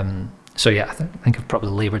 So yeah, I think I've probably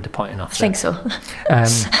laboured the point enough. I think so.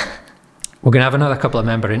 We're going to have another couple of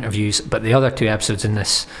member interviews, but the other 2 episodes in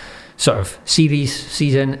this sort of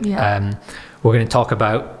season, we're going to talk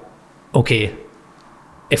about, okay,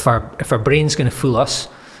 if our brain's going to fool us,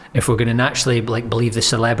 if we're going to naturally believe the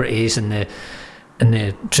celebrities and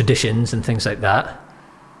the traditions and things like that,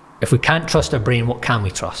 if we can't trust our brain, what can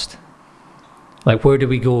we trust? Like, where do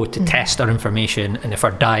we go to test our information, and if our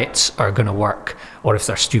diets are going to work, or if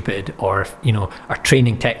they're stupid, or if, our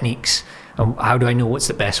training techniques, and how do I know what's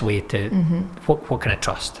the best way to, what can I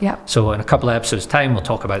trust? Yeah. So in a couple of episodes' time, we'll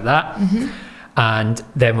talk about that. And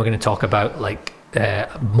then we're going to talk about,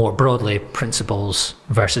 more broadly, principles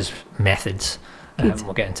versus methods.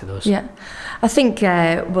 We'll get into those. Yeah. I think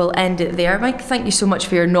we'll end it there. Mike, thank you so much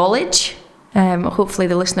for your knowledge. Hopefully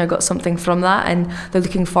the listener got something from that, and they're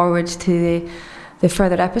looking forward to the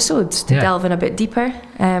further episodes to delve in a bit deeper.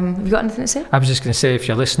 Have you got anything to say? I was just going to say, if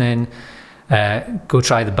you're listening, go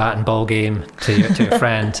try the bat and ball game to your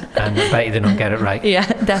friend, and I bet you they don't get it right. Yeah,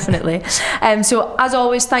 definitely. So as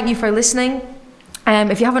always, thank you for listening.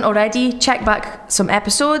 If you haven't already, check back some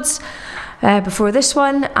episodes before this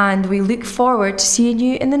one, and we look forward to seeing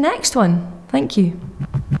you in the next one. Thank you.